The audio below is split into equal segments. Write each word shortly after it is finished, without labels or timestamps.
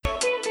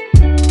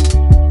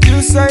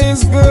say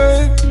it's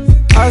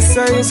good, I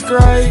say it's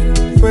great,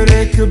 but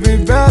it could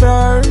be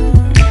better.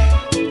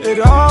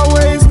 It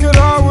always could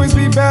always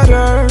be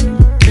better.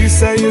 You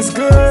say it's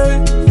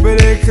good,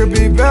 but it could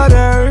be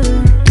better.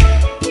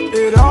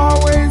 It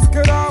always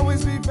could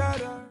always be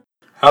better.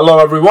 Hello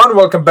everyone,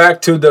 welcome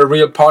back to The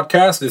Real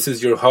Podcast. This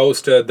is your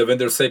host,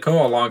 Devinder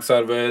Sekho,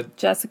 alongside with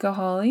Jessica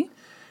Hawley.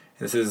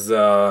 This is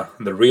The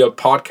Real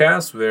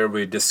Podcast, where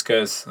we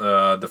discuss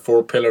the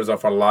 4 pillars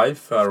of our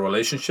life, our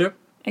relationship,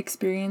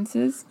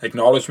 experiences,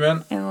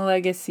 acknowledgement, and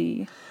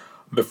legacy.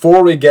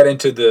 Before we get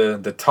into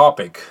the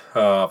topic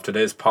of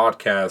today's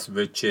podcast,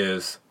 which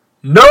is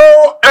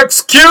no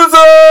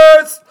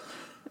excuses!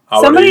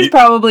 Somebody's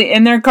probably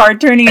in their car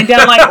turning it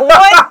down like,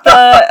 what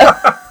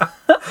the...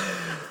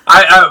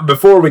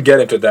 Before we get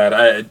into that,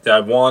 I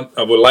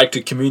would like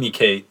to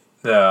communicate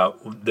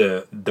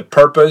the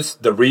purpose,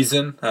 the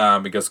reason,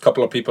 because a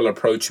couple of people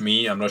approached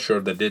me, I'm not sure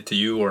if they did to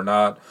you or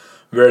not,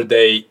 where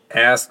they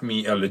asked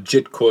me a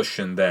legit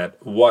question that,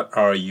 what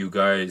are you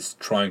guys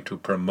trying to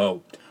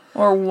promote?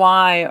 Or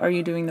why are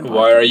you doing the podcast?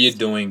 Why are you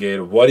doing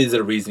it? What is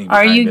the reason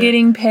behind it? Are you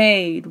getting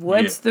paid?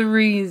 What's the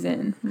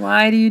reason?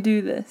 Why do you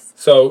do this?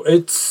 So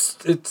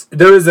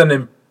there is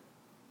an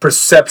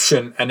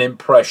perception and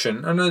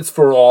impression, and it's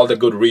for all the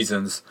good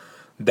reasons,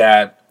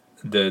 that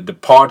the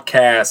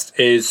podcast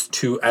is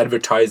to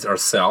advertise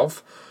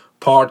ourselves.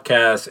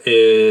 Podcast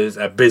is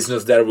a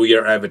business that we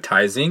are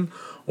advertising,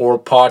 or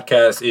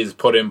podcast is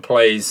put in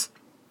place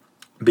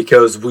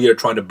because we are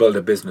trying to build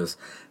a business.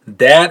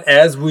 That,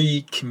 as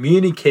we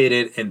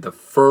communicated in the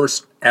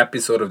first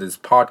episode of this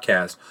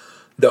podcast,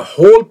 the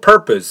whole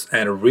purpose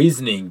and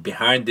reasoning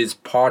behind this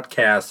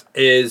podcast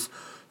is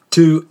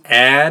to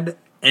add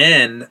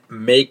and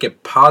make a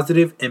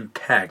positive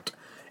impact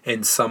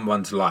in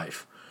someone's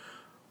life.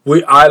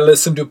 I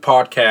listen to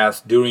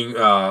podcasts during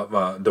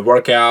the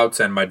workouts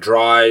and my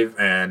drive,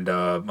 and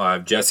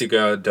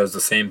Jessica does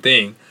the same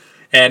thing.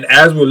 And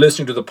as we're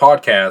listening to the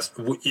podcast,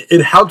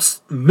 it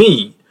helps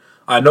me.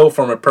 I know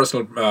from a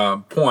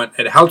personal point,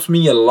 it helps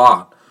me a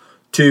lot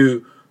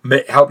to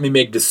help me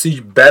make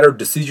better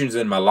decisions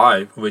in my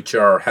life, which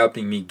are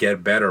helping me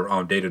get better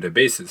on a day-to-day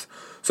basis.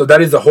 So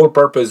that is the whole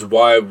purpose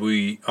why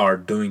we are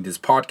doing this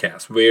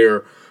podcast.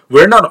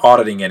 We're not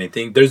auditing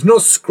anything. There's no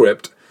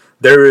script.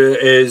 There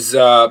is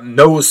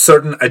no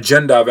certain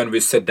agenda when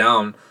we sit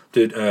down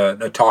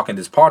to talk in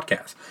this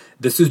podcast.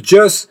 This is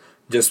just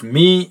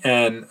me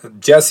and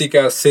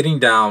Jessica sitting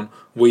down.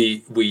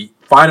 We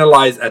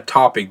finalize a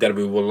topic that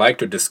we would like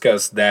to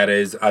discuss, that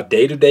is a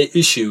day-to-day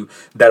issue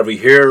that we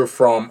hear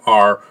from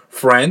our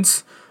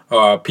friends,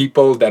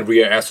 people that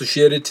we are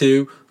associated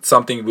to,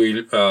 something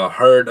we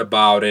heard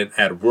about it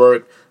at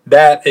work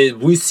that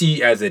we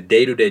see as a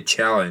day-to-day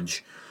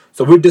challenge.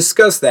 So we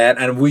discuss that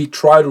and we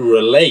try to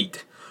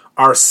relate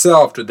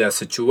ourselves to that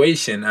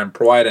situation and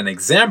provide an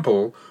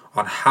example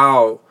on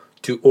how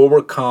to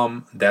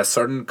overcome that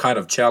certain kind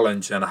of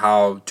challenge and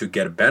how to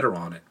get better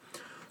on it.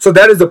 So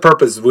that is the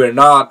purpose. We're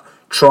not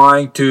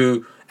trying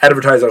to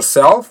advertise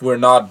ourselves. We're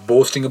not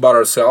boasting about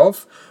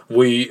ourselves.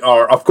 We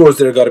are, of course,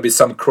 there's got to be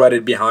some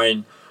credit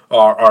behind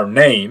our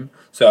name.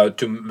 So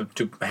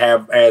to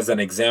have as an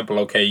example,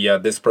 okay, yeah,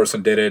 this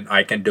person did it,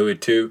 I can do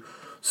it too.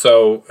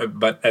 So,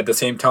 but at the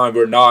same time,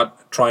 we're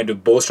not trying to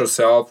boast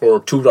ourselves or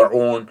toot our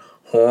own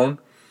horn.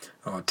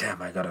 Oh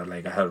damn! I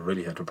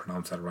really had to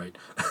pronounce that right.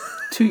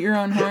 Toot your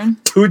own horn.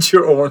 Toot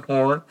your own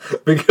horn,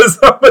 because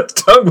my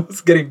tongue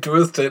was getting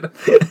twisted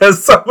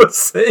as I was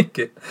saying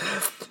it.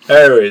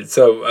 Anyway,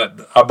 so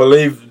I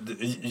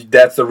believe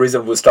that's the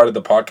reason we started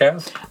the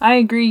podcast. I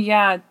agree.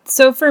 Yeah.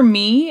 So for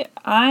me,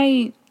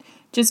 I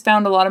just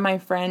found a lot of my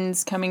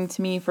friends coming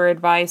to me for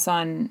advice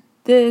on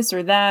this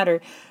or that, or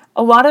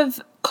a lot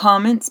of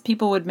comments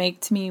people would make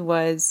to me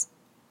was,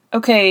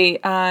 okay,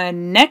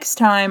 next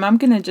time I'm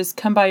going to just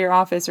come by your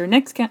office, or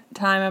next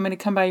time I'm going to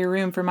come by your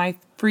room for my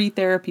free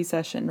therapy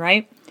session,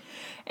 right?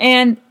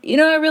 And,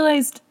 I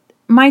realized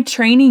my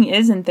training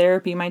is in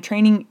therapy. My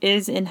training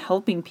is in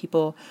helping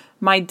people.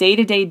 My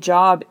day-to-day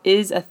job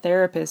is a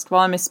therapist.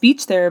 While I'm a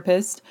speech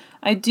therapist,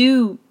 I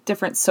do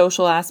different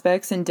social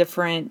aspects and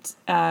different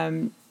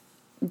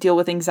deal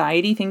with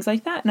anxiety, things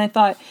like that. And I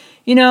thought,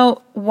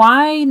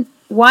 why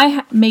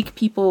make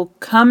people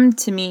come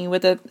to me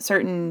with a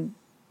certain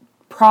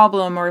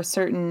problem or a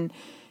certain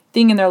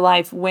thing in their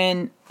life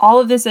when all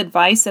of this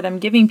advice that I'm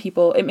giving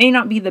people, it may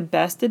not be the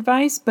best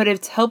advice, but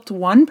it's helped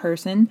one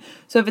person.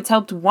 So if it's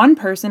helped one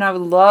person, I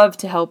would love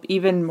to help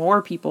even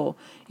more people,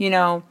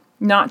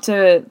 not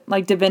to,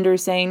 like Devinder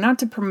is saying, not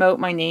to promote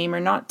my name or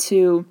not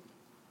to,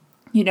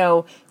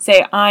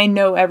 say I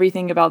know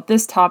everything about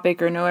this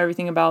topic or know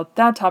everything about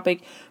that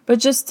topic, but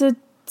just to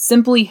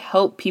simply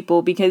help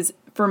people. Because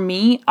for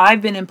me,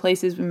 I've been in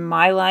places in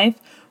my life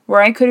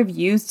where I could have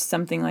used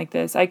something like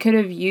this. I could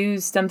have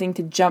used something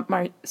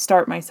to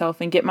start myself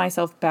and get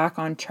myself back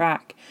on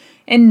track.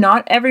 And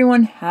not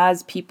everyone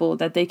has people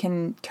that they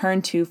can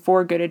turn to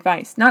for good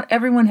advice. Not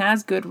everyone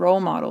has good role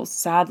models,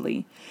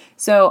 sadly.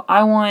 So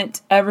I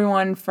want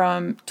everyone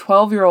from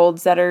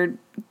 12-year-olds that are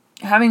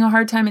having a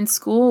hard time in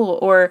school,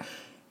 or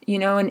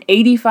an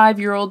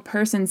 85-year-old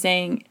person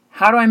saying,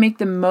 how do I make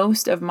the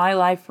most of my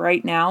life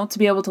right now, to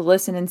be able to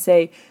listen and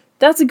say,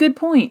 that's a good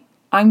point.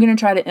 I'm going to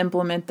try to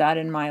implement that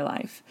in my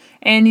life.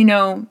 And,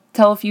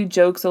 tell a few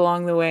jokes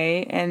along the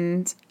way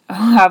and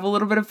have a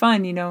little bit of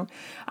fun,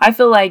 I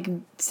feel like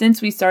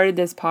since we started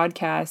this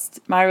podcast,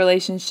 my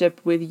relationship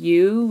with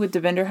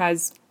Devinder,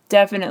 has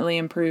definitely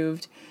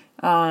improved.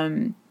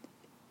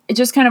 It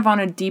just kind of on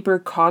a deeper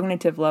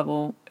cognitive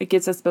level. It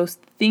gets us both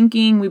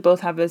thinking. We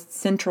both have a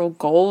central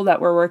goal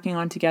that we're working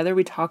on together.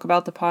 We talk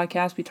about the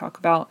podcast. We talk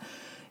about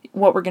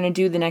what we're going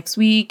to do the next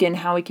week and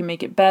how we can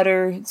make it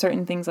better,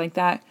 certain things like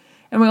that.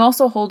 And we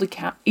also hold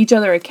each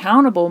other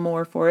accountable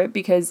more for it,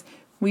 because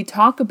we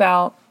talk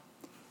about,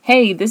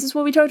 hey, this is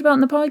what we talked about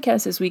in the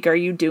podcast this week. Are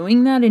you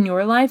doing that in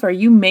your life? Are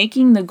you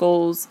making the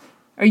goals?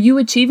 Are you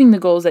achieving the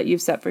goals that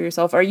you've set for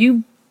yourself? Are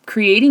you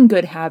creating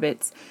good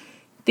habits?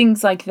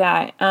 Things like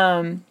that.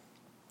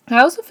 I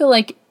also feel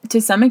like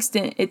to some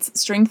extent it's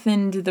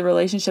strengthened the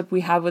relationship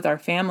we have with our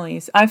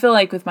families. I feel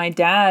like with my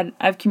dad,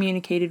 I've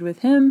communicated with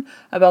him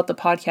about the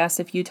podcast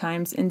a few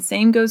times, and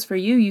same goes for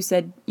you. You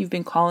said you've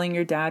been calling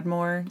your dad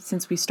more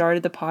since we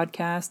started the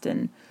podcast.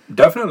 And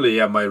definitely,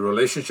 yeah, my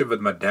relationship with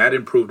my dad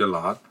improved a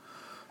lot.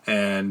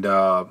 And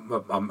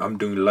I'm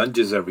doing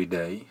lunges every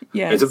day.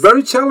 Yes. It's a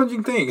very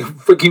challenging thing,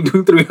 freaking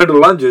doing 300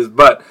 lunges,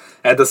 but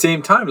at the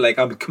same time, like,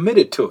 I'm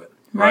committed to it,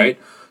 right?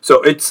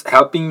 So it's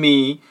helping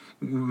me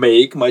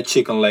make my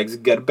chicken legs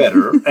get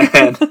better,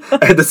 and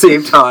at the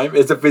same time,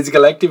 it's a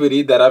physical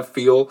activity that I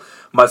feel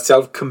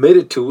myself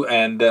committed to,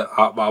 and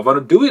I want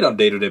to do it on a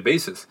day-to-day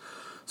basis.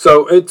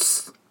 So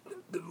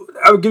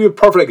I will give you a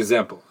perfect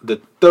example.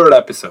 The third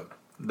episode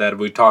that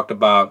we talked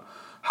about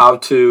how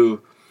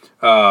to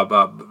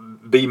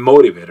be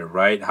motivated,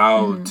 right?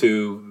 How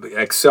to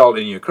excel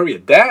in your career.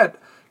 That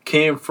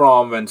came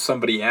from when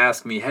somebody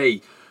asked me,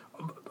 hey,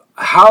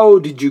 how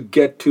did you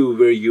get to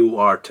where you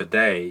are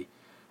today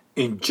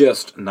in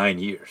just 9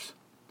 years?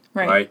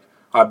 Right?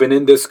 I've been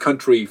in this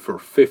country for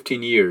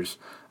 15 years,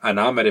 and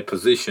I'm at a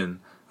position,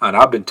 and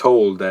I've been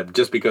told that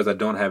just because I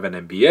don't have an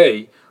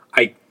MBA,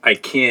 I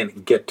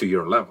can't get to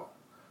your level.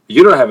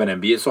 You don't have an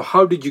MBA, so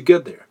how did you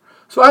get there?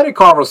 So I had a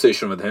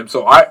conversation with him.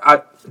 So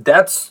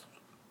that's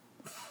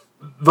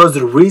was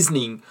the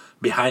reasoning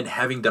behind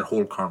having that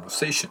whole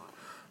conversation,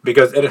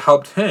 because it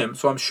helped him.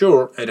 So I'm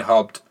sure it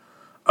helped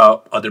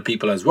other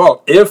people as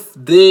well, if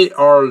they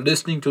are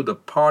listening to the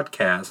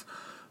podcast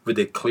with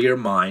a clear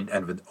mind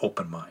and with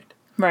open mind.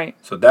 Right.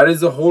 So that is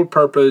the whole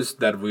purpose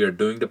that we are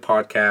doing the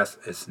podcast.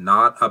 It's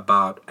not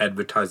about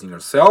advertising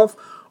ourselves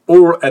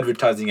or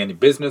advertising any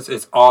business.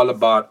 It's all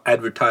about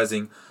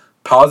advertising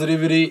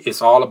positivity.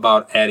 It's all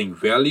about adding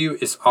value.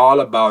 It's all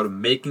about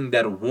making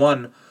that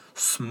one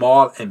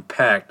small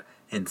impact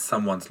in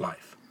someone's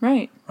life.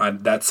 Right.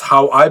 And that's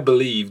how I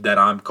believe that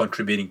I'm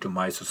contributing to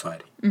my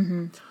society.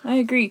 I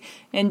agree.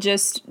 And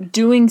just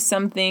doing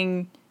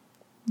something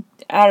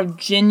out of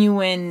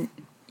genuine,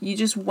 we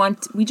just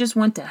want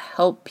to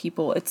help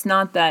people. It's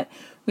not that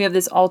we have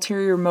this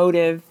ulterior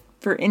motive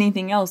for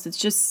anything else. It's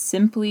just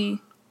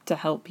simply to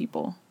help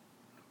people.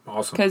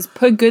 Awesome. Because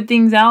put good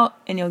things out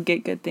and you'll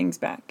get good things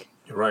back.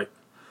 You're right.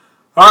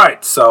 All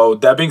right. So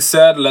that being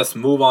said, let's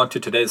move on to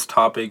today's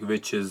topic,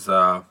 which is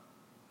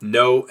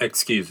no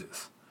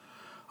excuses.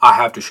 I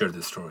have to share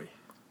this story.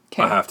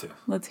 Okay. I have to.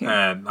 Let's hear it.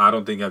 And I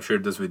don't think I've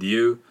shared this with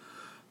you,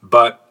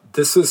 but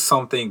this is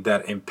something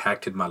that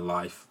impacted my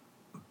life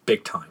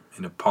big time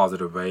in a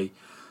positive way.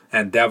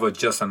 And that was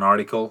just an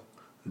article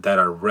that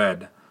I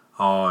read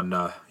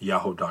on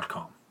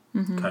yahoo.com.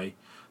 Okay.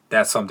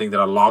 That's something that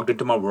I logged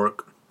into my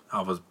work.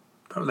 I was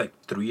probably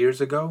like 3 years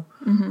ago.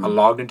 I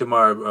logged into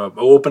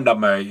opened up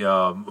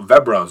my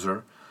web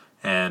browser,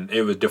 and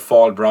it was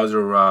default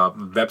browser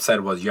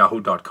website was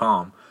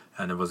yahoo.com,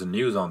 and there was a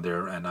news on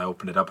there, and I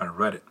opened it up and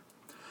read it.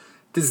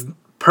 This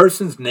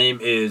person's name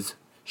is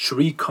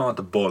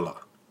Shrikant Bola.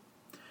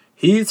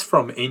 He's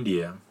from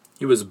India.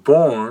 He was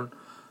born,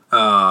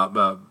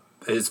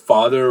 his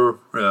father,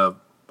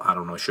 I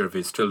don't know sure if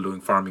he's still doing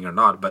farming or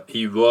not, but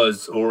he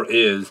was or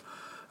is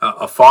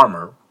a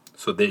farmer.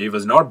 So he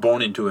was not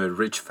born into a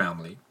rich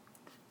family.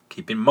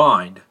 Keep in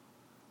mind,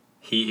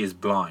 he is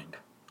blind.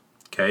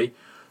 Okay?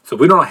 So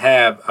we don't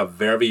have a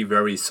very,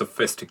 very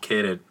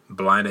sophisticated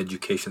blind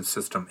education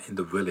system in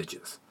the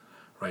villages.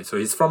 Right? So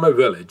he's from a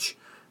village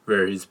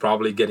where he's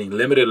probably getting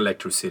limited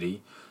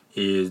electricity.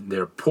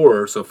 They're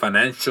poor, so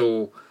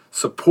financial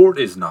support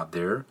is not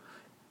there.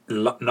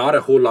 Not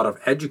a whole lot of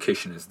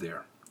education is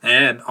there.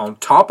 And on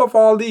top of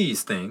all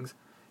these things,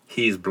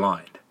 he's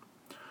blind.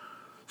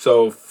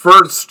 So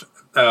first,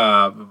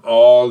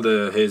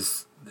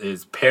 his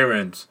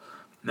parents,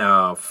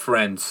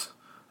 friends,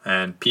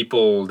 and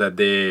people that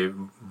they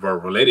were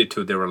related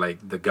to, they were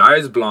like, the guy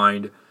is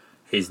blind.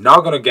 He's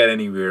not going to get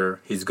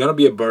anywhere. He's going to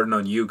be a burden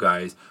on you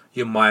guys.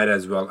 You might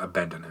as well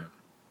abandon him.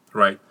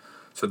 Right?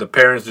 So the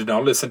parents did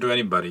not listen to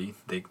anybody.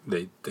 They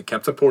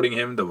kept supporting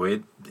him the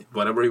way,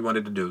 whatever he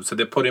wanted to do. So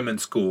they put him in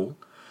school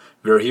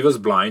where he was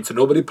blind. So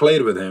nobody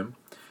played with him.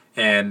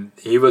 And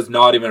he was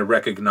not even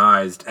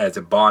recognized as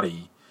a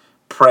body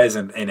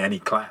present in any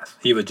class.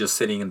 He was just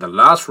sitting in the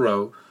last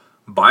row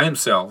by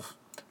himself.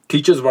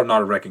 Teachers were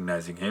not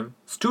recognizing him.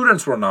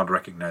 Students were not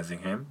recognizing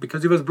him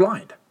because he was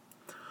blind.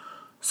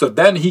 So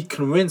then he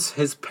convinced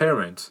his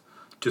parents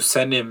to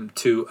send him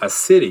to a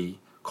city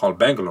called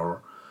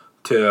Bangalore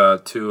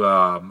to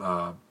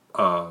a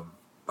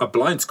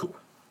blind school,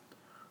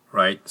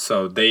 right?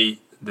 So they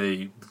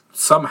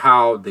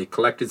somehow they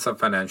collected some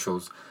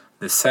financials.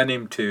 They sent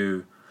him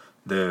to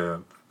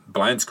the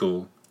blind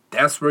school.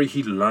 That's where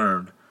he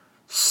learned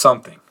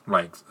something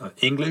like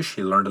English.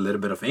 He learned a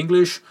little bit of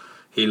English.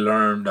 He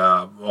learned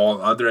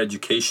all other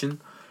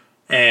education,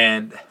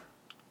 and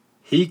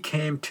he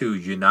came to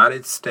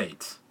United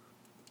States,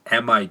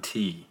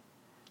 MIT,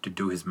 to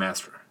do his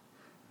master,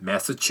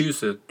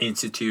 Massachusetts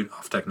Institute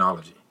of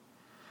Technology.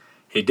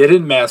 He did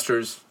his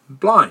master's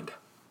blind,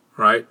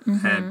 right?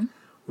 Mm-hmm. And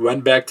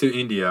went back to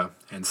India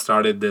and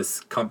started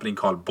this company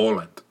called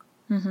Bolent.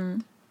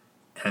 Mm-hmm.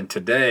 And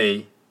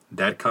today,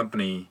 that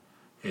company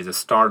is a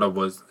startup.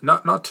 Was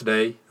not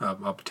today.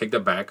 I'll take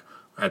that back.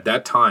 At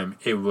that time,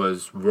 it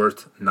was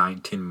worth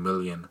 $19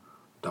 million.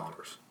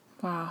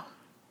 Wow.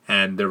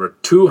 And there were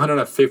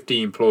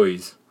 250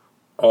 employees,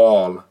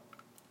 all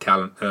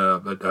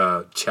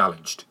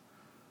challenged.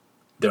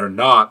 They're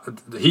not,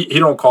 he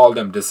don't call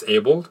them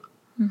disabled.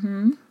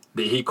 Mm-hmm.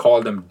 He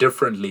called them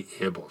differently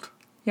abled.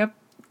 Yep.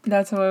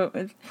 That's how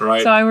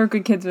right. So I work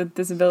with kids with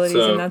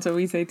disabilities, and that's what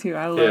we say too.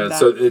 I love that.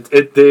 So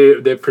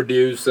they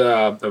produce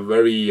a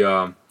very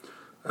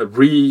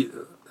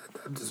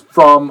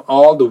from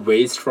all the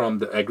waste from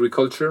the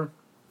agriculture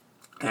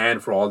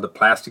and for all the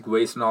plastic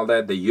waste and all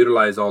that, they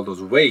utilize all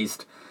those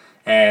waste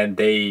and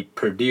they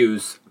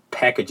produce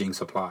packaging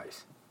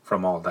supplies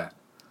from all that.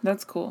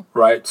 That's cool.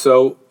 Right.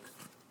 So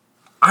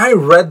I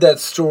read that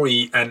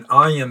story and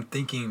I am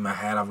thinking in my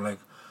head, I'm like,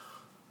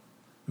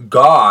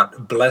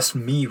 God blessed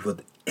me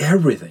with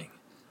everything.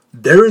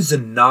 There is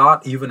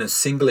not even a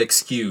single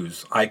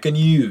excuse I can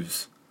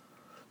use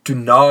to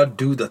not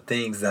do the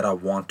things that I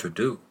want to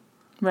do.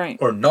 Right.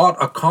 Or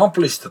not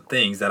accomplish the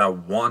things that I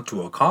want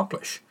to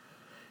accomplish.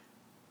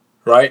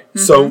 Right? Mm-hmm.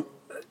 So,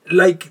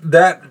 like,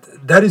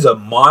 that is a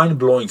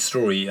mind-blowing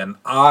story, and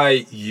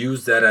I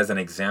use that as an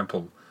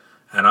example.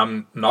 And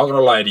I'm not going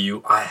to lie to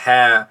you,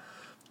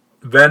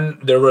 when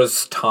there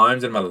was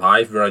times in my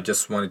life where I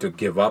just wanted to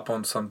give up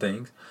on some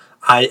things,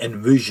 I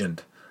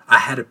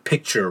had a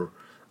picture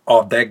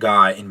of that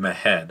guy in my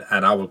head,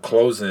 and I will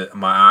close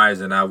my eyes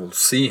and I will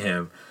see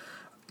him.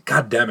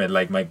 God damn it,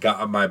 like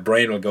my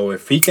brain will go,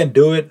 if he can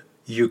do it,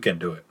 you can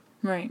do it.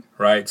 Right.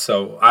 Right?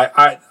 So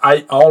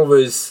I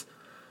always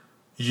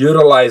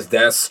utilize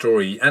that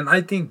story, and I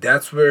think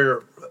that's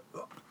where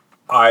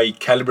I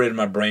calibrated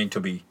my brain to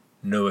be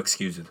no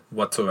excuses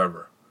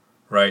whatsoever.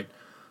 Right?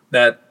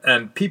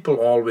 And people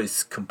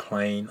always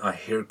complain. I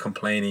hear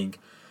complaining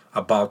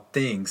about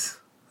things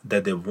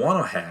that they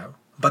want to have,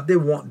 but they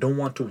don't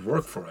want to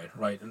work for it.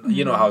 Right? Mm-hmm.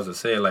 You know how to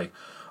say, like,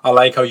 I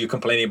like how you're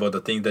complaining about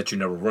the thing that you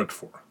never worked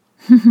for.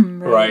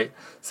 Right.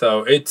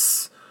 So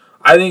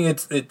I think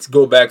it's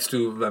go back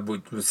to,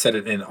 we said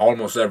it in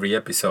almost every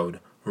episode,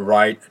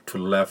 right to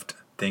left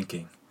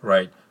thinking,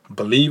 right?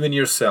 Believe in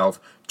yourself,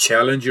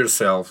 challenge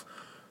yourself,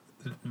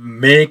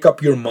 make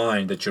up your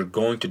mind that you're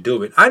going to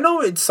do it. I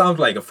know it sounds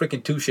like a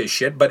freaking touche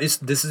shit, but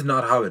this is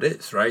not how it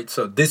is, right?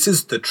 So this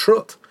is the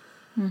truth.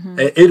 Mm-hmm.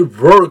 It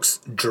works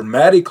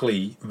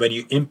dramatically when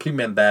you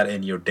implement that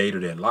in your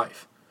day-to-day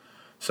life.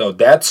 So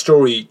that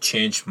story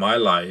changed my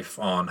life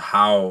on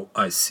how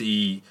I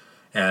see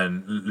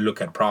and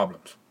look at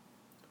problems,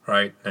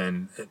 right?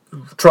 And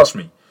trust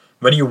me,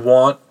 when you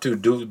want to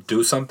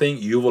do something,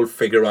 you will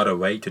figure out a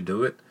way to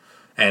do it.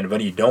 And when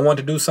you don't want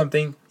to do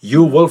something,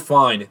 you will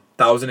find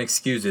 1,000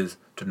 excuses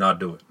to not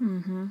do it,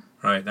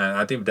 right? And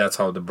I think that's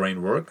how the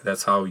brain works.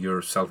 That's how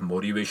your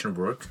self-motivation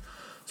works.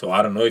 So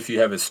I don't know if you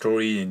have a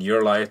story in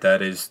your life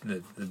that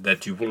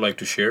you would like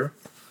to share.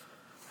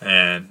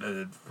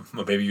 And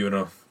maybe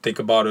think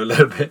about it a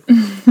little bit.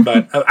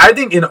 But I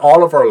think in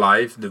all of our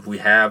life that we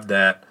have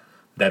that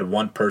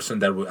one person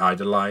that we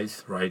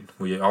idolize, right?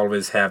 We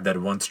always have that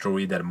one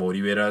story that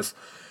motivates us.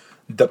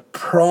 The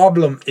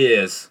problem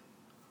is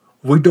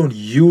we don't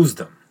use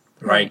them,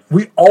 right?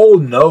 We all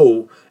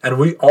know, and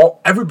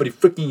everybody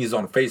freaking is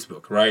on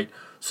Facebook, right?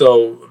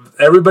 So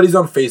everybody's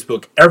on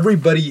Facebook.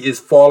 Everybody is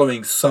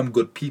following some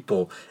good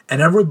people,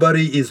 and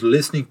everybody is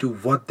listening to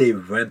what they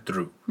went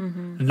through.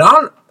 Mm-hmm.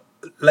 Not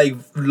like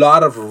a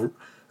lot of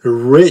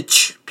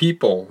rich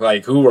people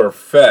like who are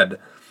fed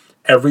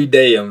every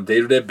day on a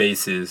day-to-day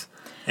basis.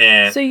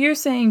 And so you're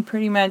saying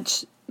pretty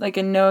much like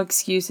a no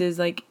excuses,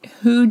 like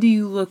who do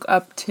you look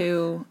up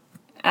to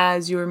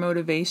as your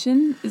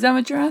motivation? Is that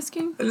what you're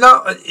asking?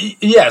 No,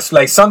 yes,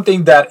 like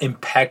something that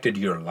impacted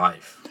your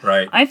life,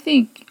 right? I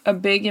think a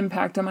big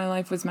impact on my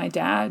life was my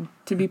dad,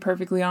 to be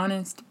perfectly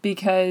honest,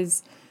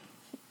 because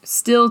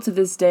still to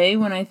this day,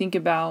 when I think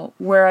about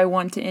where I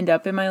want to end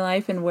up in my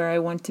life and where I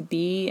want to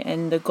be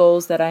and the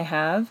goals that I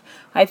have,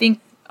 I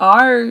think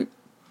are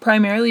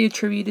primarily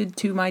attributed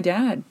to my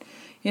dad.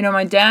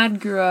 My dad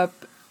grew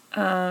up,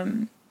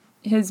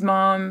 his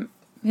mom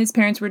his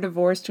parents were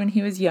divorced when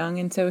he was young,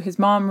 and so his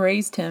mom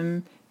raised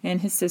him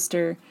and his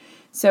sister.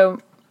 So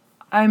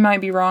I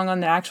might be wrong on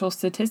the actual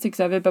statistics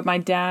of it, but my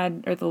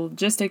dad, or the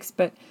logistics,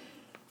 but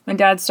my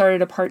dad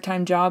started a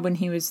part-time job when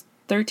he was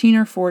 13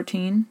 or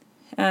 14.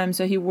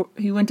 So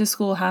he went to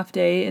school half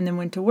day and then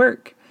went to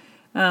work.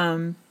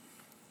 And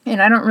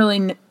I don't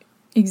really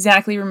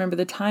exactly remember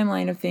the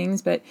timeline of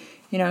things, but,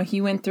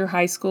 he went through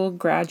high school,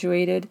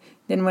 graduated,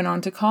 then went on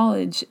to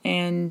college,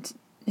 and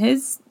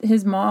his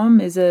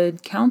mom is a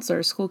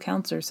counselor, school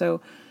counselor,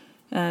 so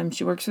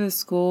she works for the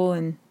school,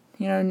 and,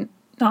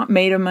 not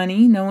made of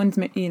money. No one's,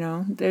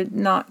 they're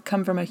not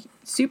come from a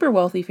super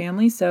wealthy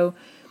family, so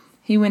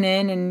he went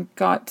in and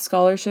got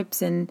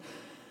scholarships and,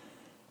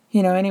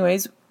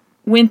 anyways,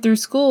 went through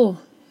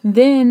school,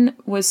 then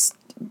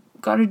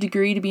got a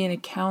degree to be an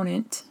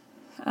accountant.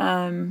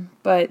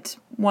 But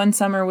one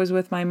summer was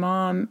with my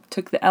mom,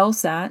 took the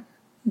LSAT,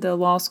 the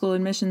law school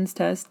admissions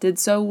test, did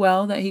so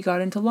well that he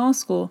got into law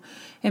school,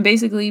 and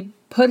basically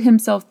put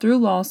himself through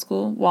law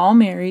school while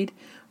married,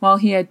 while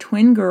he had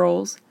twin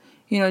girls,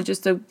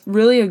 just a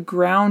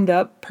ground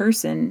up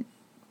person,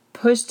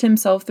 pushed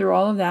himself through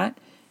all of that,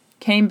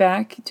 came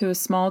back to a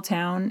small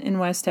town in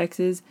West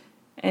Texas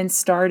and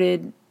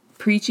started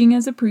preaching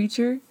as a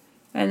preacher,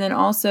 and then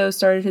also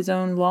started his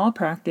own law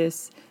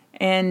practice.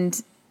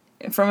 And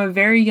from a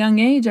very young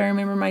age, I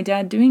remember my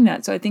dad doing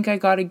that. So I think I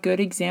got a good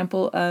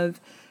example of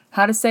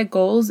how to set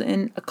goals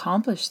and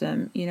accomplish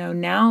them.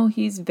 Now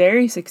he's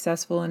very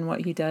successful in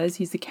what he does.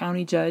 He's the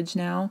county judge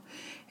now.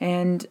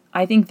 And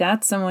I think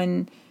that's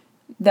someone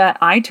that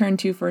I turn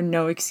to for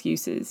no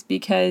excuses,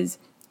 because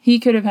he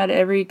could have had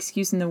every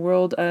excuse in the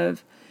world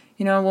of,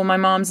 well, my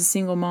mom's a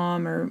single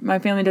mom, or my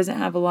family doesn't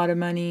have a lot of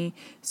money.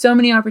 So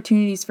many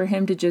opportunities for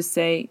him to just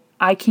say,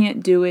 I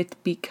can't do it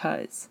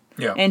because.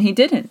 Yeah. And he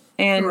didn't.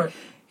 And right.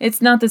 It's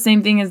not the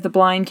same thing as the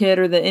blind kid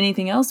or the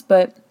anything else,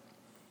 but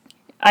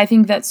I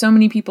think that so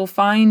many people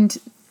find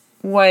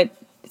what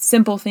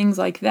simple things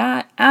like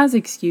that as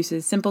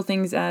excuses. Simple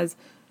things as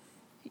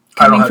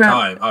I don't have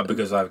time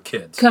because I have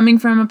kids. Coming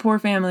from a poor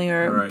family,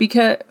 or right.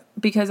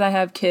 because I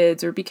have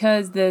kids, or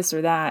because this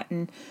or that.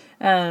 And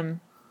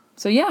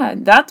so yeah,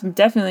 that's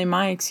definitely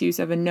my excuse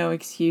of a no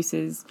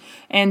excuses.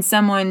 And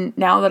someone,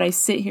 now that I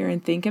sit here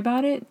and think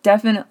about it,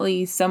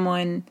 definitely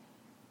someone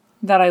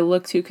that I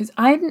look to, because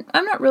I'm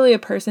not really a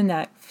person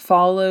that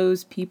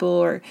follows people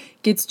or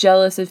gets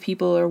jealous of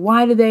people, or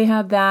why do they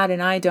have that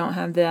and I don't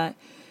have that.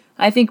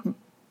 I think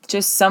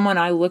just someone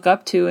I look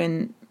up to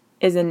and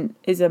is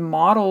a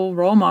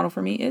role model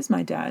for me is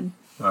my dad.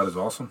 That is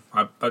awesome.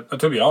 I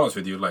to be honest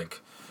with you,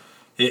 like,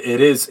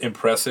 it is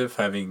impressive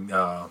having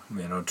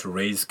to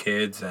raise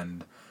kids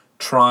and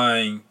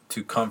trying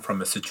to come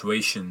from a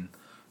situation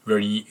where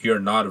you're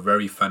not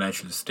very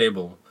financially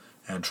stable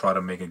and try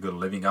to make a good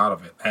living out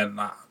of it. And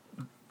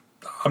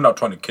I'm not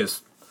trying to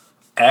kiss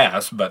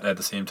ass, but at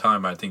the same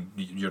time, I think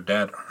your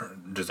dad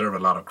deserves a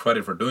lot of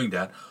credit for doing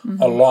that,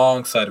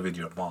 alongside with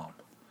your mom.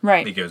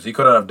 Right. Because he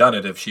couldn't have done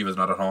it if she was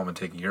not at home and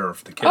taking care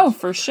of the kids. Oh,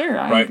 for sure.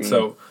 I agree.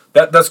 So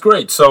that's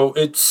great. So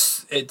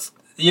it's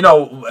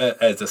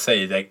as I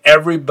say, like,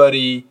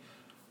 everybody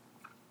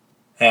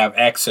have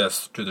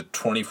access to the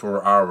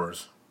 24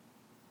 hours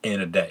in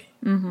a day,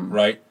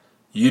 right?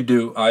 You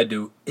do, I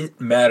do.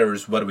 It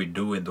matters what we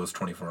do in those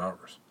 24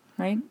 hours.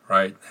 Right.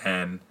 Right.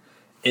 And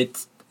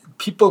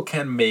people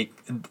can make,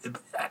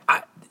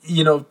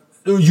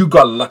 you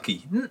got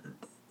lucky.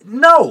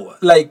 No,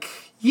 like,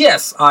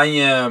 yes, I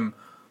am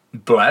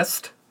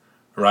blessed,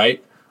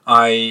 right?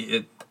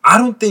 I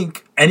don't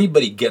think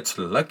anybody gets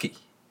lucky.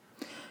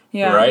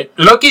 Yeah. Right?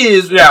 Lucky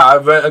is,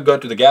 I go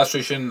to the gas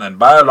station and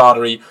buy a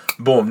lottery,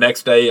 boom,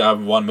 next day I have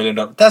 $1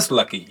 million. That's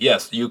lucky.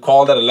 Yes, you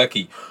call that a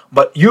lucky.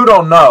 But you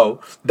don't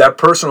know that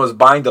person was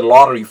buying the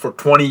lottery for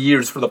 20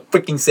 years for the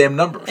freaking same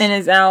numbers. And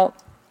is out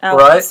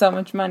right? with so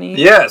much money.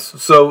 Yes.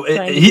 So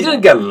he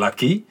didn't get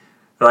lucky,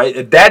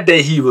 right? That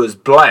day he was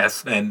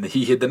blessed and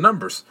he hit the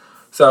numbers.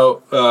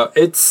 So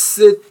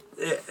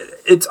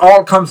it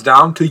all comes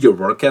down to your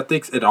work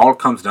ethics. It all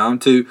comes down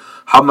to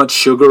how much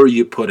sugar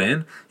you put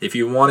in. If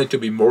you want it to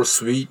be more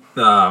sweet,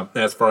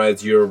 as far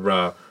as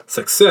your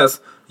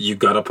success, you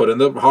gotta put in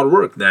the hard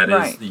work. That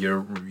is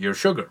your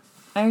sugar.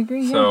 I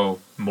agree. So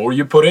more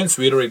you put in,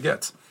 sweeter it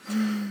gets.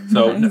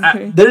 So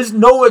there's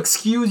no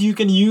excuse you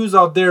can use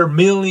out there,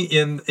 mainly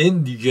in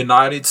the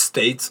United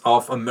States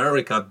of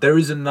America. There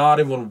is not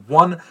even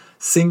one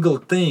single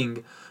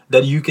thing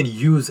that you can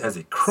use as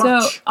a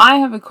crutch. So I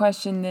have a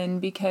question then,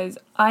 because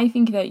I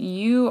think that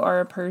you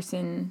are a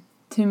person,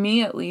 to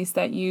me at least,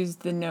 that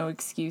used the no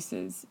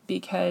excuses.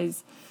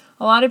 Because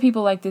a lot of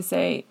people like to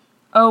say,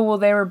 oh, well,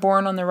 they were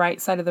born on the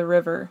right side of the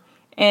river.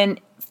 And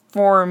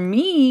for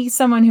me,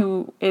 someone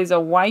who is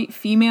a white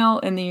female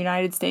in the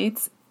United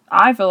States,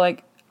 I feel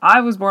like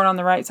I was born on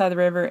the right side of the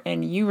river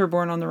and you were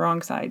born on the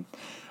wrong side.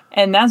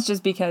 And that's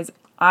just because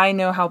I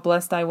know how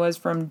blessed I was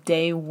from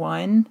day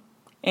one.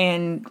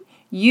 And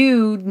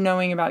you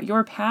knowing about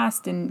your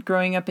past and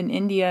growing up in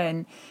India,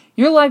 and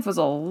your life was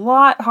a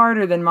lot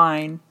harder than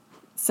mine.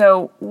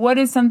 So what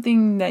is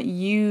something that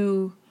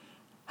you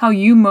how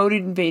you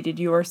motivated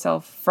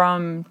yourself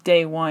from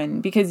day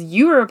one. Because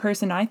you were a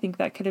person, I think,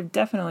 that could have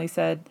definitely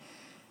said,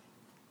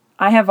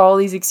 I have all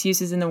these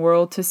excuses in the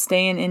world to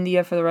stay in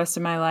India for the rest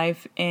of my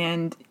life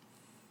and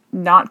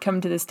not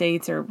come to the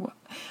States. Or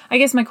I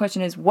guess my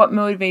question is, what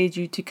motivated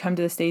you to come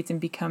to the States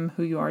and become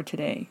who you are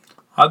today?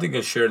 I think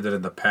I shared that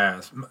in the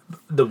past.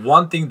 The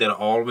one thing that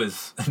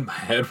always in my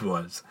head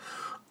was,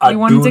 You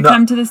wanted to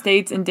come to the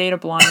States and date a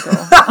blonde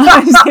girl.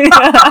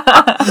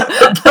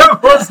 That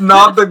was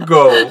not the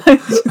goal.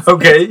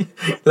 Okay?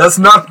 Let's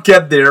not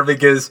get there,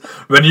 because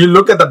when you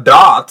look at the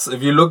dots,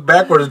 if you look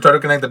backwards and try to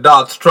connect the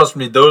dots, trust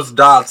me, those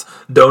dots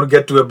don't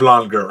get to a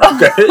blonde girl.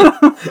 Okay?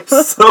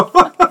 So,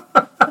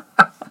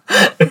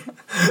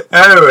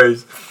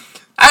 anyways,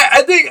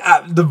 I think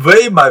the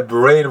way my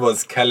brain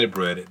was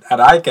calibrated,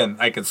 and I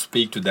can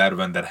speak to that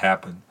when that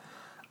happened,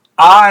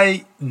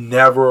 I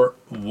never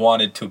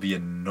wanted to be a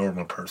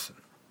normal person.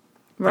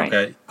 Right.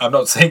 Okay? I'm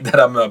not saying that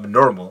I'm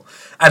abnormal.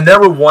 I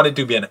never wanted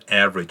to be an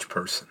average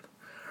person.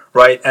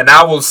 Right? And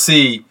I will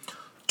see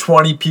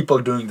 20 people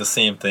doing the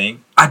same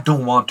thing. I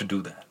don't want to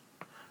do that.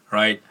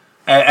 Right?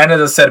 And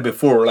as I said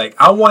before, like,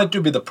 I wanted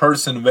to be the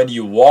person when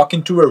you walk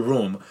into a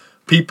room,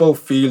 people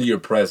feel your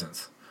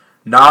presence.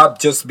 Not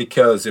just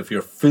because of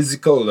your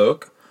physical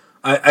look.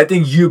 I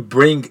think you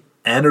bring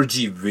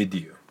energy with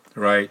you.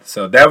 Right,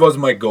 so that was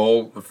my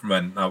goal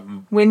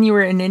when you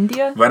were in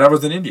India. When I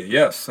was in India,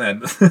 yes,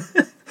 and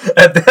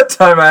at that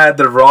time I had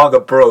the wrong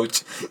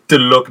approach to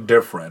look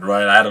different.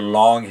 Right, I had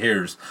long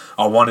hairs.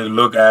 I wanted to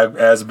look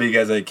as big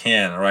as I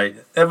can. Right,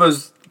 it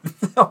was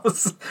I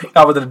was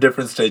at a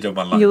different stage of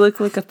my life. You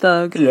look like a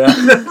thug. Yeah,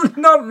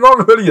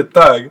 not really a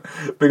thug,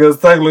 because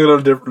thug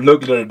look a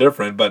little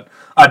different, but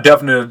I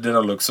definitely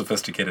didn't look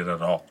sophisticated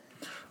at all.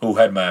 Who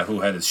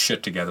had his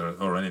shit together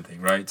or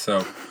anything? Right,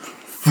 so.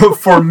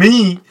 For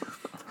me,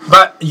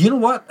 but you know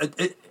what?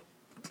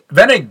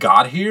 When I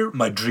got here,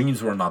 my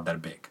dreams were not that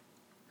big.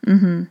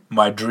 Mm-hmm.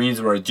 My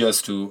dreams were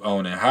just to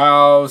own a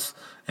house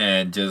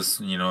and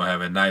just, have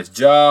a nice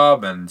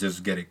job and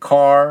just get a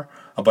car.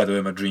 Oh, by the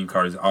way, my dream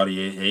car is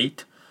Audi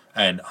A8,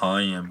 and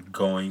I am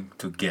going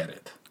to get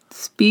it.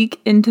 Speak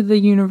into the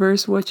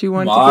universe what you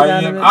want to get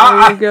out of it.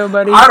 There you go,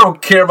 buddy. I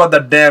don't care about the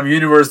damn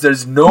universe.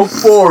 There's no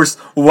force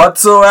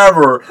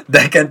whatsoever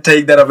that can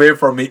take that away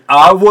from me.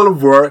 I will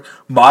work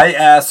my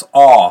ass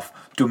off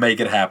to make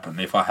it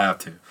happen if I have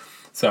to.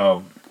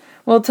 So,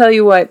 well, tell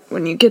you what,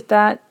 when you get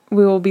that,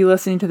 we will be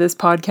listening to this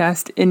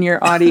podcast in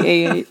your Audi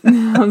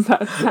A8. How's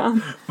that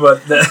sound?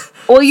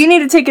 Well, you need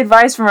to take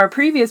advice from our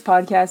previous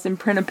podcast and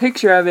print a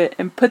picture of it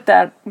and put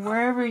that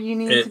wherever you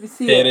need to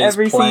see it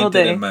every single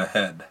day. It is planted in my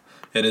head.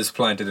 It is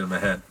planted in my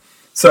head.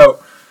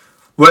 So,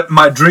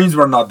 my dreams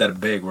were not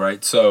that big,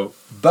 right? So,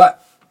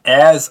 but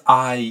as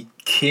I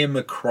came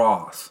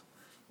across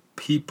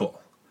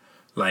people,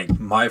 like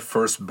my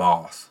first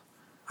boss,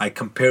 I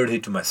compared him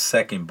to my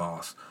second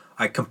boss.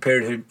 I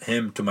compared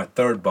him to my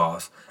third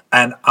boss.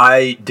 And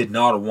I did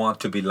not want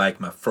to be like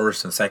my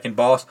first and second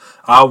boss.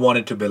 I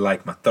wanted to be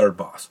like my third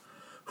boss,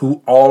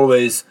 who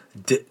always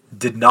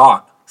did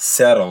not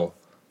settle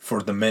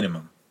for the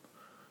minimum.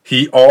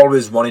 He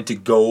always wanted to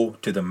go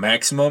to the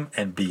maximum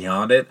and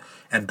beyond it.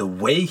 And the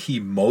way he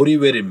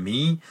motivated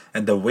me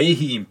and the way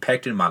he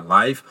impacted my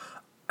life,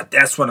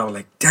 that's when I was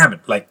like, damn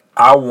it, like,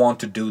 I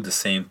want to do the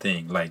same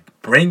thing. Like,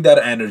 bring that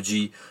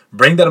energy,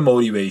 bring that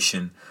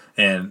motivation,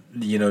 and,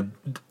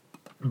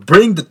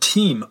 bring the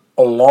team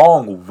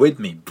along with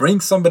me. Bring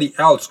somebody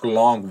else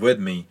along with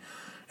me.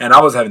 And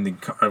I was having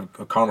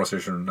a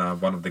conversation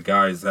with one of the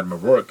guys at my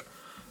work,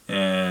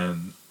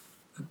 and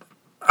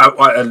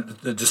I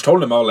just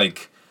told him, I was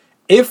like,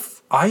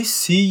 if I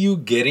see you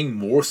getting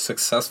more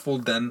successful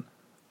than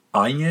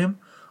I am,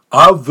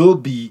 I will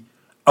be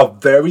a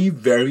very,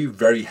 very,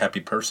 very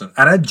happy person.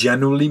 And I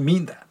genuinely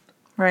mean that.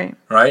 Right.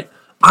 Right?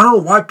 I don't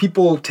know why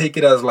people take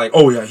it as like,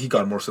 oh yeah, he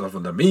got more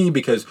successful than me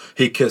because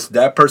he kissed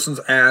that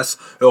person's ass.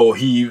 Oh,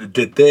 he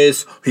did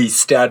this. He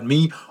stabbed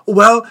me.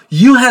 Well,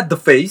 you had the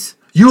face.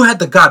 You had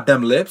the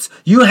goddamn lips.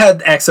 You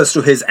had access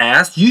to his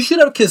ass. You should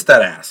have kissed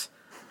that ass.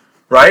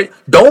 Right?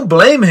 Don't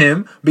blame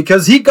him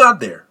because he got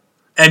there.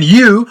 And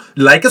you,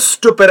 like a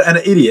stupid and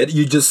an idiot,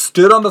 you just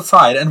stood on the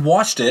side and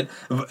watched it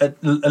and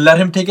let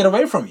him take it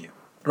away from you.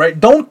 Right?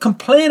 Don't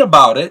complain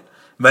about it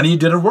when you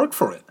didn't work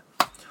for it.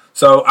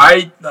 So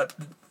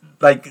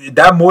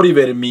that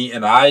motivated me,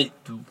 and I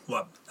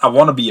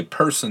want to be a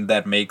person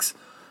that makes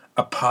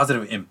a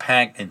positive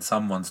impact in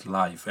someone's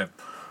life.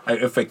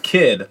 If a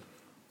kid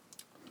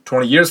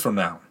 20 years from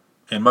now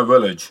in my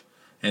village,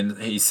 and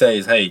he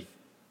says, hey,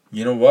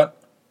 you know what?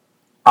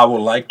 I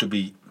would like to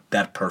be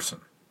that person.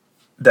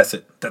 That's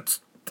it. That's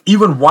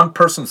even one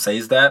person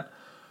says that.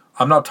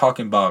 I'm not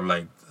talking about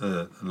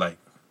like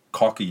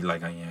cocky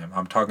like I am.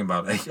 I'm talking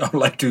about I would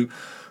like to,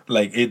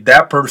 if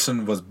that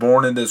person was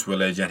born in this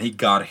village and he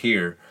got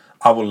here,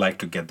 I would like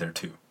to get there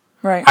too.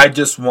 Right. I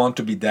just want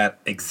to be that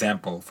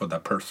example for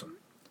that person.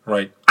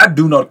 Right. I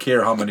do not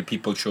care how many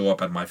people show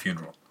up at my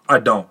funeral. I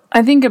don't.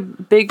 I think a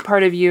big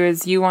part of you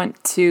is you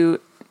want to,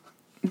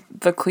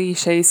 the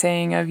cliche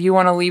saying of you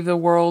want to leave the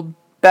world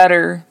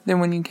better than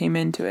when you came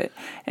into it.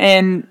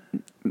 And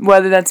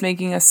whether that's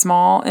making a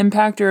small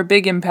impact or a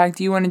big impact,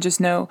 you want to just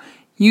know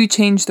you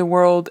changed the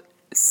world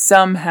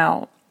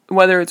somehow.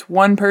 Whether it's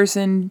one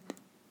person,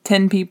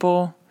 10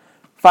 people,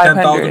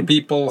 500. 10,000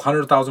 people,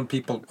 100,000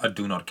 people, I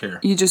do not care.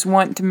 You just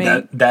want to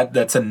make...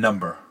 That's a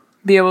number.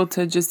 Be able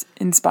to just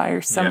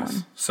inspire someone.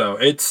 Yes. So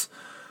it's...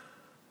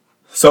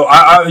 So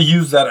I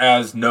use that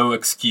as no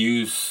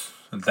excuse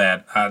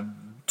that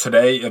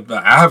today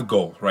I have a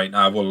goal, right?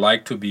 I would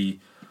like to be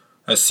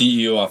a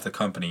CEO of the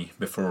company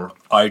before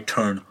I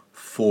turn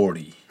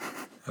 40.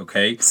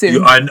 Okay?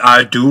 Soon.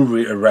 I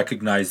do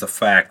recognize the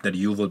fact that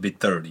you will be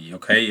 30,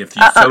 okay? If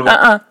you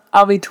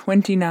I'll be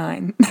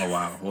 29. Oh,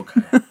 wow.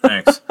 Okay.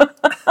 Thanks.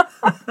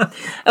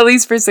 At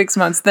least for 6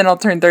 months. Then I'll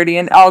turn 30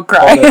 and I'll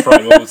cry. Oh, that's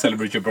right. We'll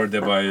celebrate your birthday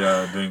by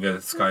doing a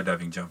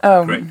skydiving jump.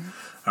 Oh. Great.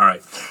 All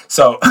right.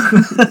 So,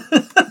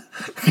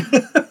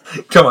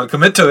 come on,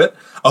 commit to it.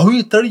 Oh,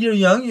 you're 30 years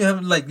young?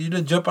 You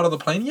didn't jump out of the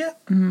plane yet?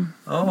 Mm-hmm.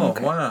 Oh,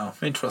 okay. Wow.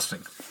 Interesting.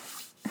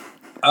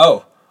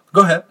 Oh,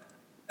 go ahead.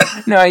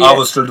 No, I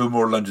will still do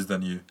more lunges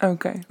than you.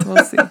 Okay.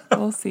 We'll see.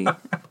 We'll see.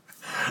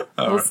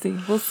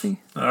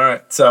 All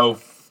right. So,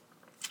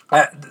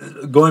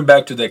 going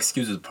back to the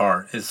excuses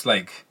part, it's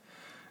like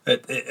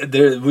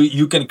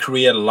you can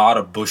create a lot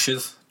of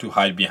bushes to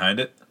hide behind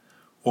it,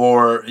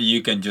 or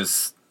you can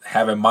just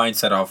have a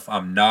mindset of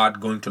I'm not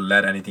going to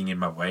let anything in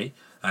my way,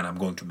 and I'm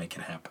going to make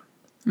it happen.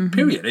 Mm-hmm.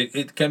 Period.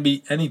 It can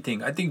be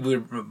anything. I think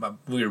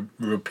we're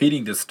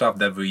repeating the stuff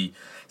that we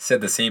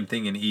said the same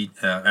thing in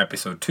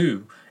episode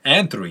 2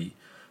 and 3.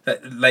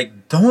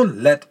 Like,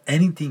 don't let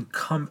anything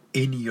come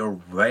in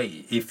your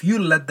way. If you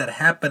let that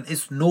happen,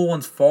 it's no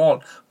one's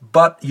fault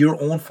but your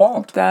own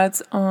fault.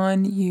 That's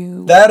on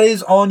you. That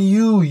is on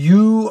you.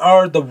 You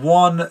are the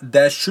one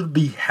that should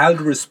be held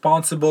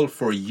responsible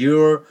for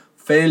your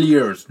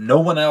failures. No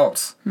one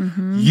else.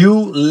 Mm-hmm. You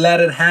let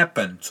it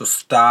happen. So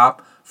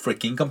stop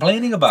freaking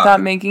complaining about it.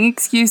 Stop making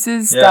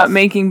excuses. Yes. Stop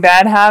making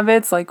bad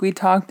habits like we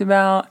talked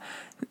about.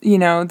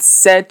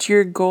 Set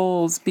your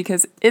goals,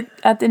 because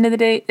at the end of the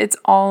day, it's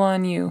all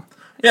on you.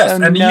 Yes,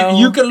 so and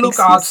you can look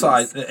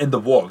outside in the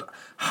world.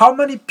 How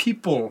many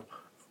people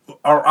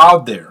are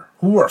out there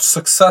who are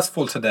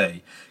successful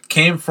today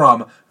came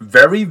from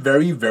very,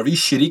 very, very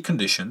shitty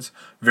conditions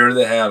where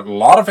they had a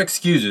lot of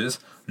excuses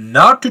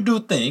not to do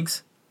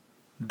things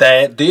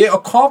that they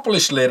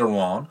accomplished later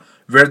on,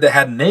 where they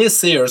had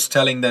naysayers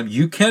telling them,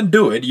 you can't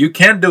do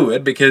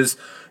it because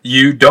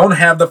you don't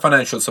have the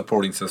financial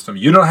supporting system,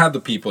 you don't have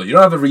the people, you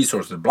don't have the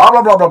resources, blah,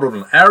 blah, blah, blah, blah,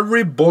 blah.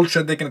 Every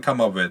bullshit they can come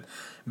up with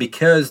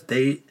because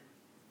they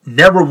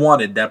never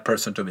wanted that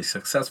person to be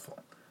successful,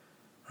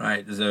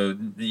 right? So,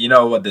 you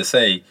know what they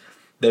say,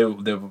 they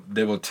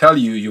will tell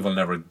you will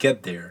never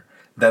get there.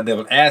 Then they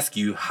will ask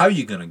you how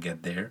you're going to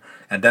get there.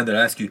 And then they'll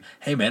ask you,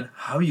 hey man,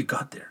 how you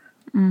got there?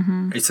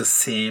 Mm-hmm. It's the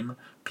same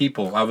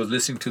people. I was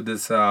listening to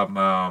this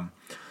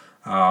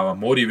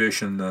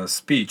motivation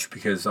speech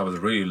because I was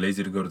really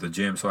lazy to go to the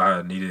gym, so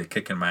I needed a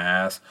kick in my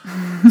ass.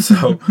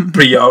 So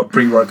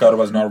pre-workout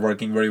was not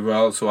working very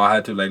well, so I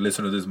had to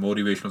listen to this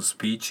motivational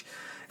speech.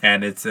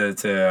 And it's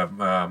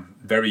a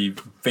very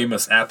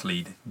famous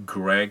athlete,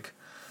 Greg.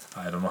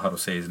 I don't know how to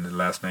say his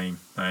last name.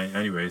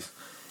 Anyways,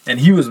 and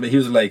he was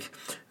like,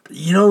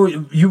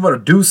 you want to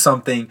do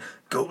something,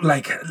 go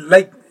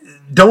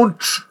don't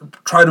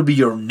try to be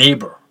your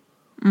neighbor.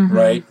 Mm-hmm.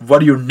 Right?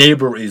 What your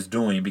neighbor is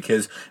doing,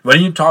 because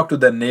when you talk to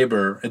that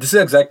neighbor,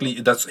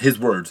 that's his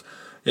words.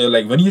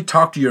 Like when you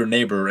talk to your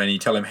neighbor and you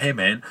tell him, hey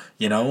man,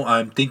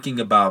 I'm thinking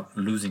about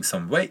losing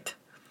some weight.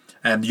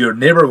 And your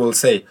neighbor will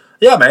say,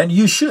 yeah man,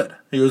 you should.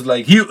 He was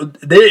like,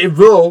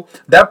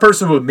 that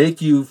person will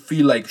make you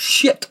feel like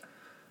shit.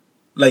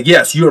 Like,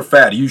 yes, you're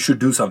fat, you should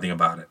do something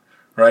about it.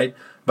 Right?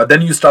 But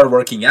then you start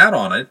working out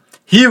on it,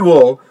 he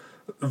will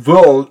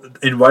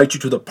invite you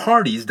to the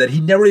parties that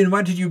he never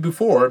invited you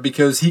before,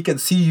 because he can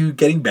see you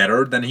getting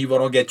better, then he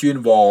want to get you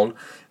involved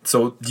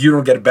so you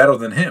don't get better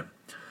than him.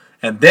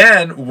 And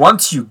then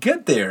once you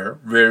get there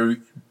where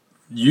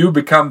you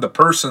become the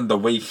person the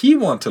way he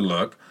wants to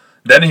look,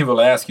 then he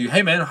will ask you,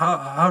 hey man,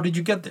 how did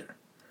you get there?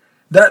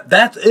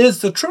 That is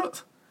the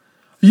truth.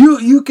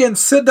 You can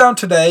sit down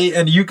today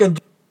and you can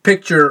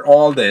picture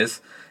all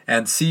this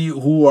and see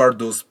who are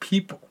those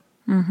people.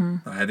 Mm-hmm.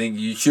 I think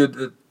you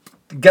should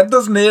get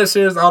those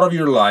naysayers out of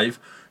your life.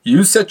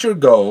 You set your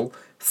goal.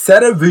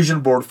 Set a vision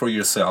board for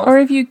yourself. Or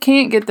if you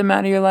can't get them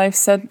out of your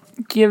life,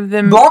 give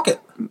them... Block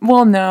it.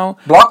 Well, no.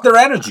 Block their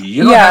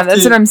energy.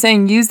 That's what I'm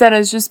saying. Use that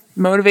as just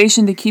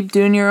motivation to keep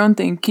doing your own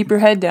thing. Keep your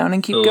head down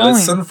and keep going.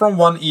 Listen from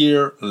one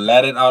ear,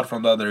 let it out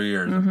from the other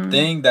ear. Mm-hmm. The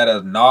thing that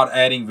is not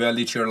adding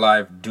value to your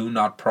life, do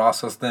not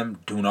process them.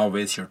 Do not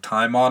waste your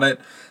time on it.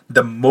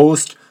 The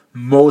most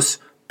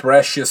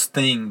precious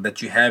thing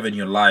that you have in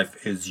your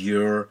life is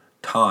your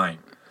time.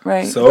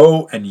 Right.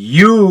 So, and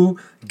you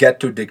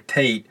get to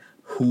dictate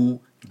who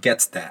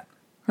gets that.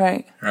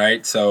 Right.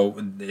 Right. So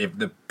if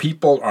the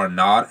people are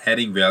not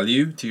adding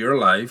value to your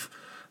life,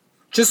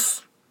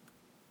 just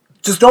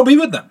don't be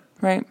with them.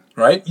 Right.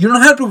 right? You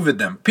don't have to be with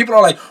them. People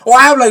are like, oh,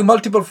 I have like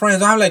multiple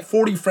friends. I have like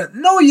 40 friends.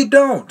 No, you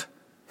don't.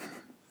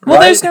 Well,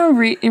 right? there's no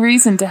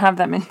reason to have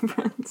that many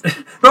friends.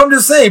 No, I'm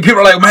just saying. People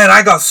are like, man,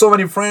 I got so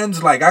many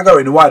friends. Like, I got to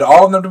invite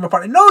all of them to my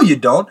party. No, you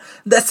don't.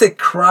 That's a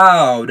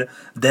crowd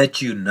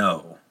that you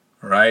know,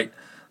 right?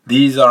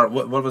 These are,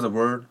 what was the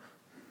word?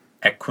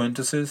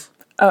 Acquaintances?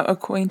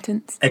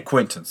 Acquaintance.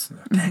 Acquaintance.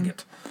 Dang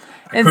it.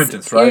 It's-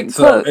 Acquaintance, right? it's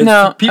So it's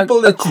no, the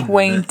people that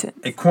acquaintance.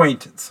 you know.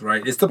 Acquaintance,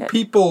 right? It's the Yeah.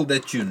 people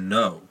that you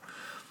know,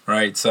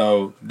 right?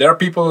 So there are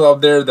people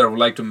out there that would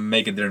like to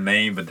make it their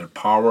name with their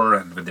power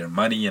and with their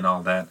money and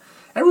all that.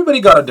 Everybody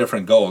got a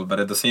different goal, but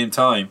at the same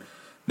time,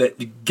 that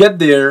you get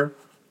there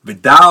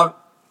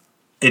without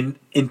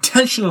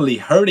intentionally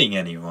hurting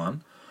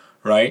anyone,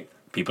 right?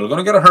 People are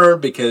gonna get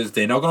hurt because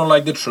they're not gonna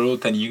like the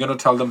truth, and you're gonna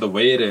tell them the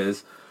way it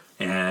is,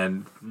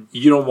 and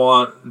you don't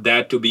want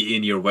that to be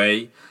in your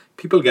way.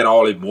 People get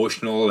all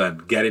emotional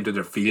and get into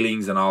their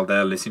feelings and all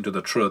that, listening to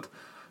the truth,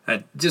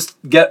 and just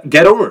get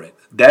over it.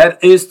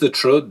 That is the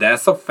truth.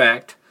 That's a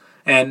fact,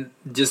 and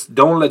just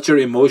don't let your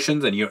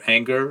emotions and your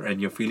anger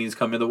and your feelings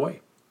come in the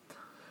way.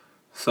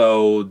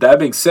 So that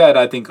being said,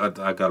 I think I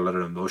got a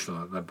little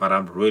emotional, but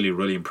I'm really,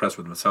 really impressed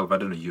with myself. I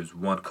didn't use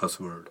one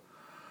cuss word.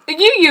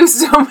 You use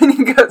so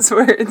many cuss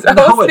words. I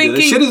No, was I didn't.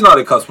 thinking. Shit is not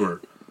a cuss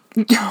word.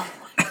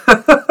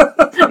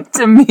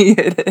 To me,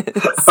 it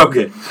is.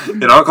 Okay,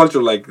 in our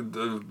culture, like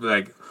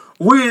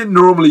we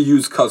normally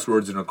use cuss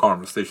words in our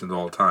conversations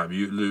all the time.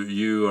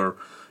 You are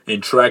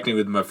interacting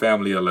with my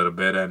family a little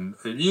bit, and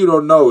you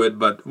don't know it,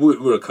 but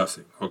we're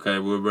cussing. Okay,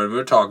 when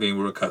we're talking,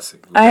 we're cussing.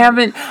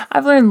 Okay?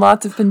 I've learned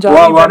lots of Punjabi,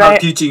 Well, I'm but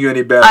not teaching you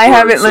any bad I words,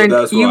 haven't so learned.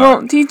 that's You why.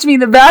 won't teach me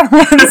the bad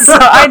ones, so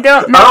I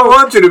don't know. I don't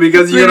want you to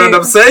because you're gonna Really?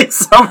 end up saying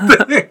something.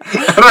 and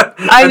just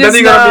then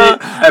you're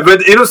gonna be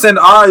with innocent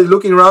eyes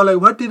looking around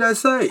like, what did I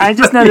say? I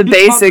just know the You taught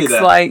me basics,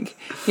 that. like,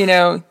 you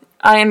know,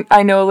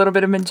 I know a little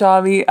bit of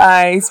Punjabi.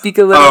 I speak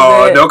a little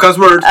Oh, bit. no cuss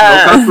words.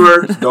 No cuss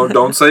words.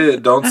 Don't say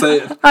it. Don't say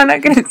it. I'm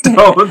not gonna say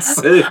Don't it.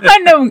 say it.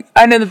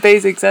 I know the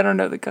basics. I don't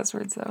know the cuss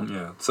words though.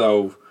 Yeah.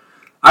 So,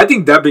 I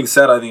think that being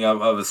said, I think I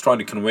was trying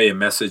to convey a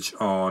message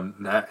on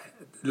that,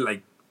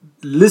 like,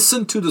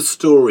 listen to the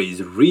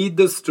stories, read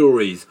the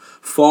stories,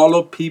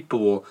 follow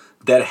people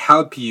that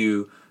help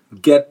you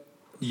get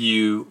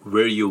you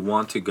where you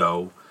want to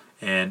go,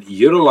 and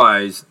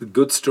utilize the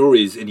good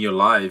stories in your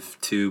life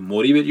to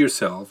motivate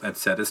yourself and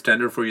set a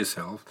standard for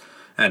yourself,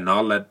 and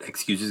not let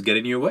excuses get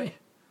in your way.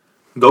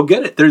 Go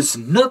get it. There's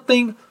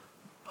nothing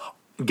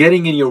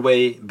getting in your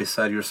way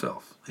beside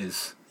yourself.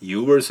 It's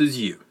you versus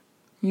you.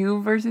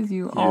 You versus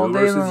you all You day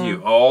versus long.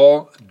 you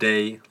all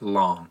day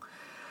long.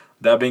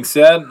 That being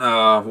said,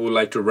 we would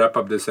like to wrap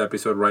up this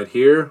episode right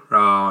here.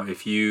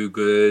 If you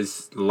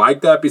guys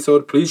like the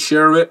episode, please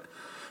share it.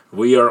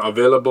 We are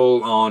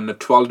available on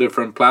 12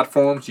 different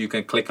platforms. You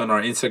can click on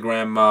our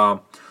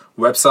Instagram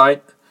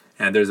website,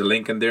 and there's a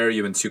link in there.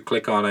 Once you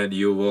click on it,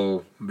 you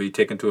will be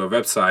taken to a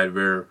website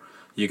where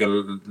you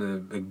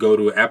can go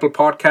to Apple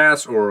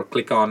Podcasts or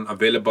click on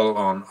available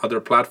on other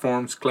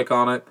platforms. Click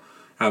on it,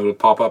 and it will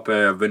pop up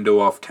a window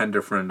of 10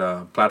 different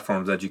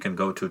platforms that you can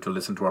go to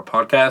listen to our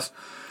podcast.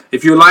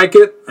 If you like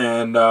it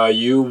and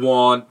you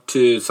want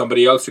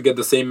somebody else to get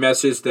the same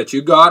message that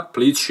you got,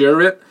 please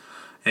share it.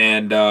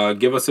 And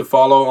give us a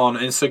follow on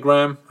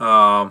Instagram.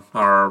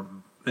 Our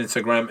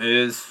Instagram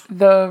is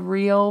The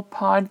Real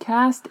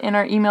Podcast, and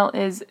our email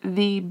is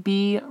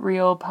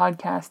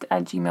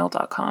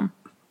theberealpodcast@gmail.com.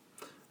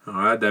 all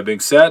right. That being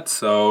said,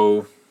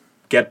 so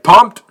get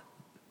pumped.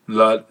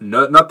 Let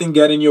nothing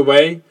get in your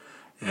way,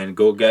 and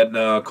go get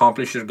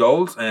accomplish your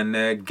goals and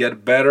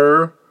get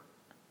better.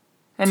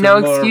 And tomorrow.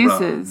 no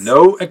excuses.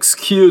 No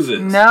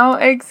excuses. No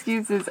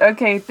excuses.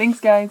 Okay, thanks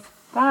guys.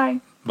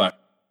 Bye.